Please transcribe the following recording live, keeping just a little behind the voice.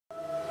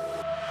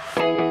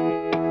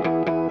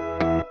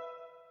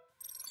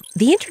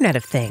The Internet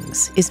of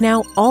Things is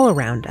now all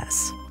around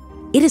us.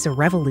 It is a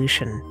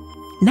revolution,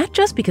 not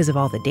just because of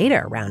all the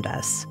data around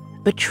us,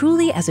 but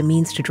truly as a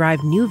means to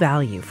drive new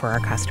value for our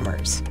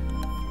customers.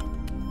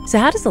 So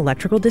how does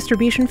electrical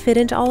distribution fit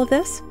into all of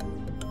this?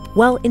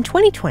 Well, in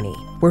 2020,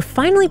 we're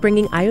finally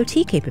bringing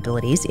IoT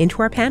capabilities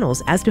into our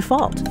panels as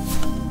default.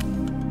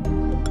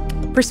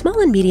 For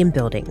small and medium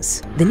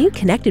buildings, the new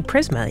connected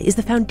Prisma is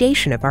the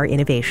foundation of our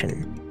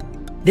innovation.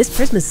 This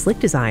Prisma's sleek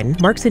design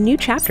marks a new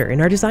chapter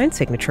in our design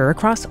signature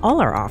across all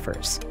our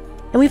offers,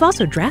 and we've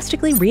also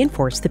drastically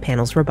reinforced the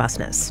panel's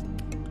robustness.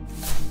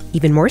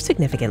 Even more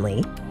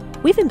significantly,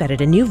 we've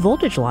embedded a new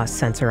voltage loss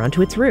sensor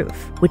onto its roof,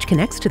 which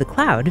connects to the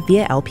cloud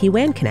via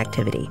LPWAN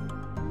connectivity.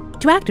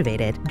 To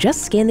activate it,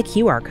 just scan the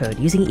QR code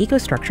using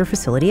EcoStruxure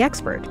Facility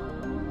Expert.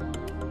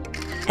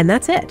 And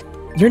that's it.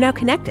 You're now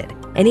connected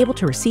and able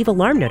to receive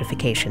alarm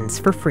notifications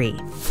for free.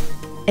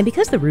 And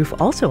because the roof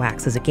also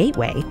acts as a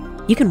gateway,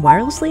 you can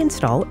wirelessly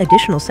install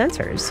additional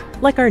sensors,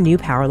 like our new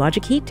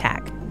PowerLogic heat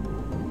tag.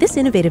 This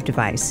innovative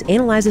device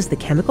analyzes the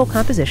chemical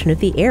composition of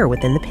the air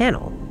within the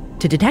panel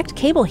to detect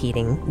cable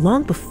heating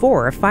long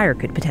before a fire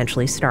could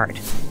potentially start.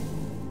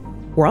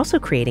 We're also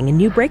creating a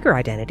new breaker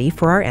identity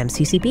for our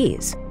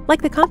MCCBs,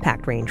 like the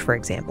compact range, for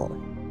example,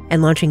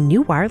 and launching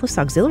new wireless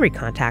auxiliary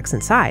contacts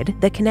inside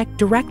that connect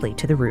directly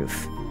to the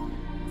roof.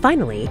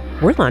 Finally,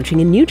 we're launching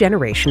a new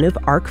generation of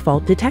arc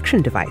fault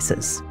detection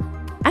devices.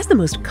 As the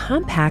most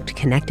compact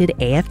connected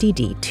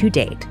AFDD to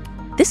date,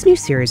 this new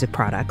series of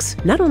products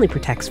not only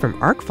protects from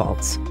arc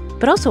faults,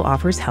 but also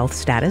offers health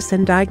status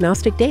and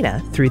diagnostic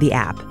data through the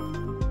app.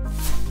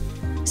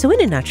 So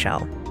in a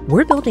nutshell,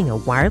 we're building a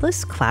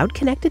wireless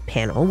cloud-connected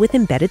panel with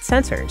embedded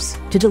sensors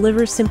to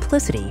deliver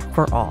simplicity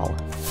for all.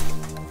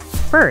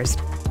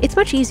 First, it's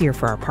much easier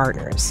for our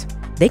partners.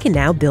 They can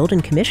now build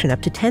and commission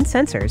up to 10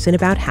 sensors in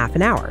about half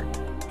an hour,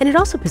 and it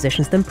also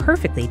positions them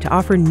perfectly to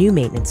offer new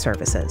maintenance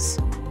services.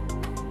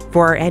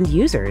 For our end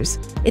users,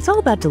 it's all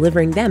about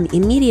delivering them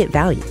immediate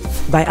value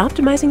by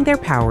optimizing their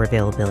power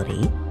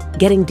availability,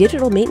 getting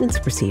digital maintenance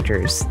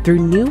procedures through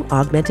new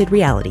augmented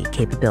reality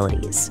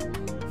capabilities,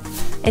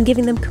 and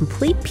giving them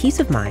complete peace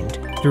of mind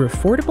through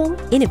affordable,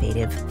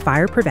 innovative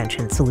fire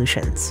prevention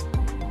solutions.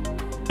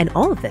 And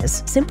all of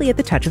this simply at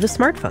the touch of a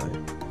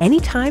smartphone,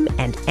 anytime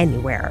and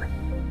anywhere.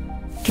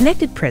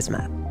 Connected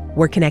Prisma,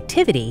 where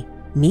connectivity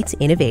meets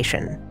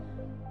innovation.